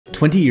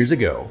20 years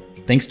ago,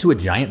 thanks to a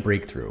giant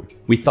breakthrough,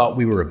 we thought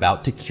we were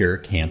about to cure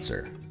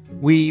cancer.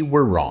 We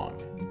were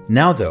wrong.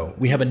 Now though,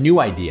 we have a new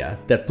idea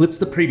that flips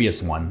the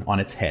previous one on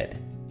its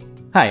head.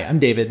 Hi, I'm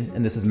David,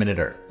 and this is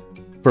MinuteEarth.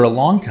 For a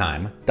long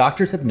time,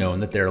 doctors have known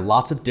that there are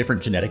lots of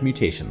different genetic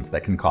mutations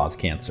that can cause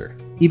cancer.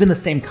 Even the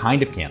same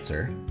kind of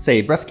cancer,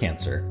 say breast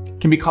cancer,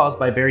 can be caused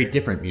by very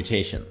different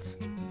mutations.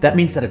 That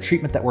means that a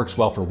treatment that works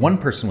well for one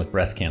person with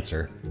breast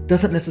cancer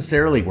doesn't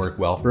necessarily work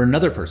well for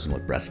another person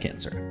with breast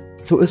cancer.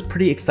 So it was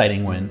pretty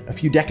exciting when, a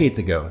few decades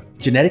ago,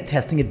 genetic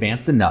testing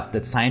advanced enough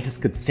that scientists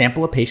could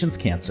sample a patient's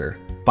cancer,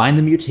 find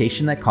the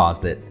mutation that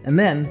caused it, and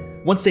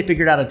then, once they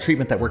figured out a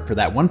treatment that worked for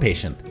that one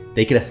patient,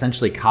 they could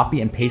essentially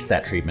copy and paste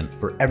that treatment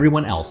for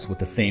everyone else with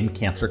the same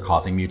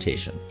cancer-causing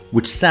mutation.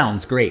 Which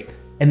sounds great,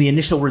 and the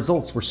initial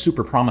results were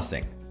super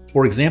promising.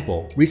 For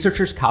example,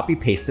 researchers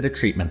copy-pasted a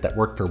treatment that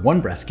worked for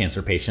one breast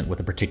cancer patient with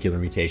a particular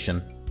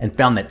mutation and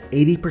found that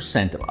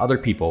 80% of other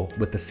people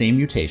with the same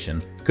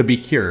mutation could be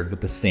cured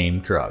with the same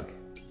drug.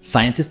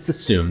 Scientists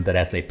assumed that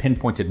as they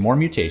pinpointed more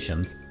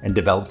mutations and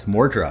developed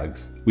more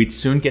drugs, we'd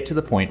soon get to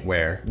the point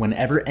where,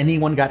 whenever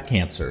anyone got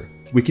cancer,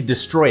 we could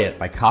destroy it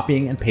by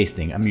copying and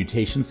pasting a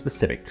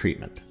mutation-specific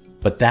treatment.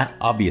 But that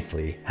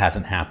obviously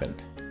hasn't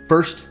happened.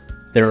 First,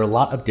 there are a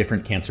lot of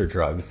different cancer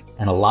drugs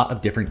and a lot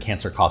of different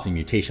cancer-causing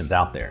mutations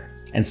out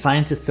there, and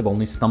scientists have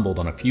only stumbled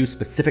on a few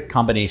specific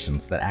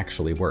combinations that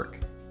actually work.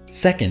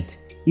 Second,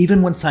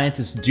 even when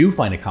scientists do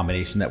find a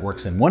combination that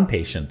works in one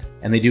patient,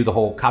 and they do the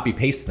whole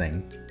copy-paste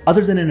thing,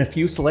 other than in a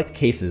few select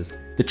cases,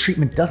 the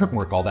treatment doesn't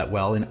work all that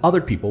well in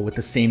other people with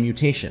the same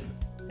mutation.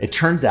 It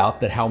turns out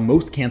that how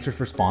most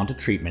cancers respond to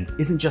treatment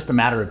isn't just a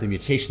matter of the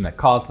mutation that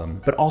caused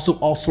them, but also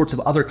all sorts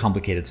of other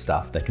complicated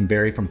stuff that can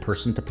vary from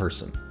person to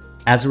person.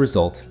 As a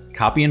result,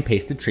 copy and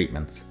pasted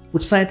treatments,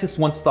 which scientists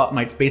once thought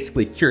might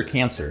basically cure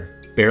cancer,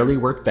 barely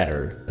work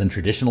better than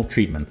traditional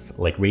treatments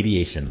like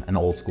radiation and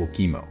old school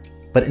chemo.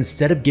 But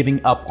instead of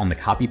giving up on the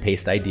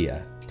copy-paste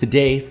idea,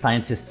 today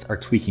scientists are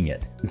tweaking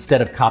it.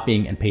 Instead of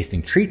copying and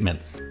pasting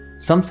treatments,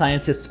 some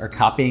scientists are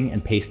copying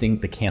and pasting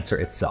the cancer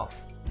itself,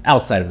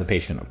 outside of the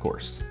patient, of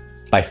course.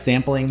 By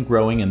sampling,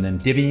 growing, and then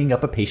divvying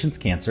up a patient's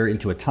cancer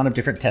into a ton of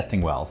different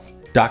testing wells,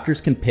 doctors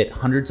can pit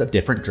hundreds of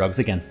different drugs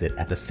against it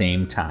at the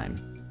same time.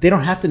 They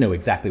don't have to know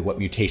exactly what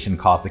mutation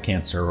caused the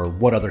cancer or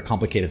what other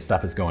complicated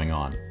stuff is going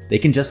on. They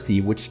can just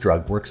see which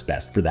drug works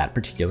best for that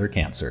particular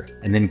cancer,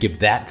 and then give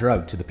that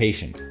drug to the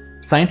patient.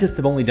 Scientists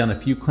have only done a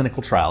few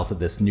clinical trials of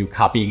this new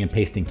copying and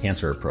pasting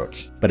cancer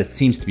approach, but it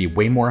seems to be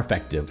way more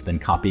effective than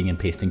copying and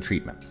pasting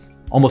treatments.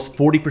 Almost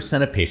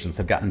 40% of patients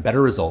have gotten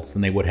better results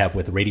than they would have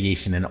with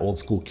radiation and old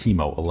school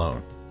chemo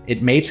alone.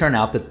 It may turn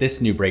out that this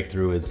new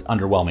breakthrough is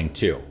underwhelming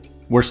too.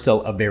 We're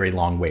still a very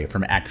long way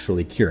from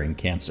actually curing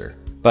cancer.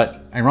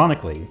 But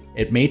ironically,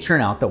 it may turn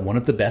out that one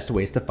of the best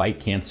ways to fight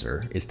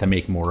cancer is to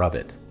make more of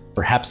it.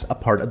 Perhaps a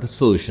part of the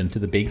solution to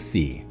the big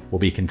C will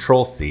be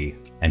Control-C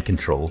and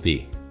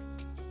Control-V.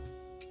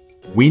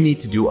 We need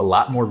to do a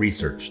lot more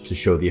research to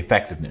show the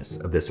effectiveness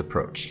of this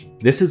approach.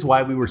 This is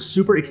why we were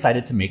super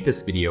excited to make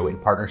this video in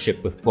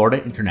partnership with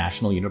Florida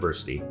International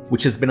University,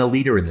 which has been a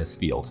leader in this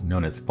field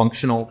known as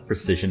functional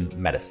precision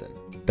medicine.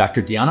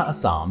 Dr. Diana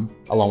Assam,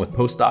 along with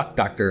postdoc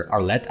Dr.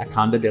 Arlette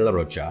Acanda de la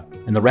Rocha,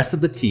 and the rest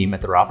of the team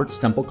at the Robert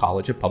Stemple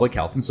College of Public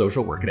Health and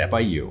Social Work at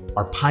FIU,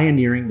 are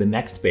pioneering the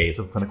next phase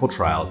of clinical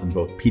trials in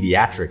both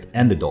pediatric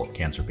and adult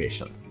cancer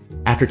patients.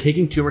 After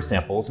taking tumor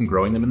samples and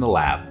growing them in the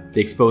lab,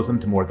 they expose them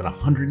to more than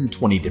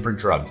 120 different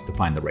drugs to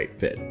find the right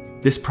fit.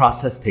 This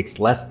process takes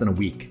less than a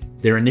week.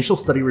 Their initial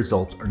study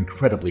results are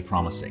incredibly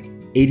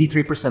promising.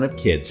 83% of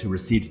kids who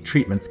received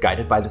treatments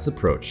guided by this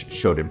approach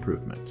showed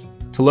improvement.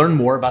 To learn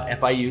more about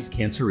FIU's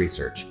cancer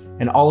research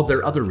and all of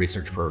their other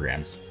research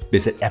programs,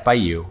 visit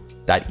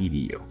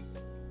fiu.edu.